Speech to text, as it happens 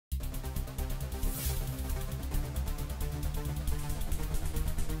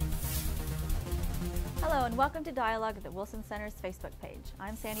Hello and welcome to Dialogue at the Wilson Center's Facebook page.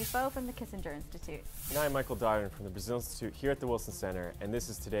 I'm Sandy Foe from the Kissinger Institute. And I'm Michael Darden from the Brazil Institute here at the Wilson Center, and this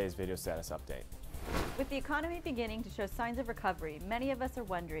is today's video status update. With the economy beginning to show signs of recovery, many of us are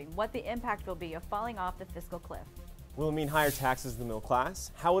wondering what the impact will be of falling off the fiscal cliff. Will it mean higher taxes to the middle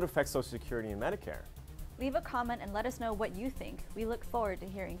class? How would it affect Social Security and Medicare? Leave a comment and let us know what you think. We look forward to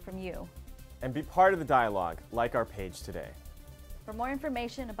hearing from you. And be part of the dialogue, like our page today. For more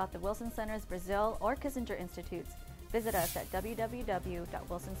information about the Wilson Center's Brazil or Kissinger Institutes, visit us at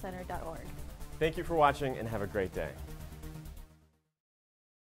www.wilsoncenter.org. Thank you for watching and have a great day.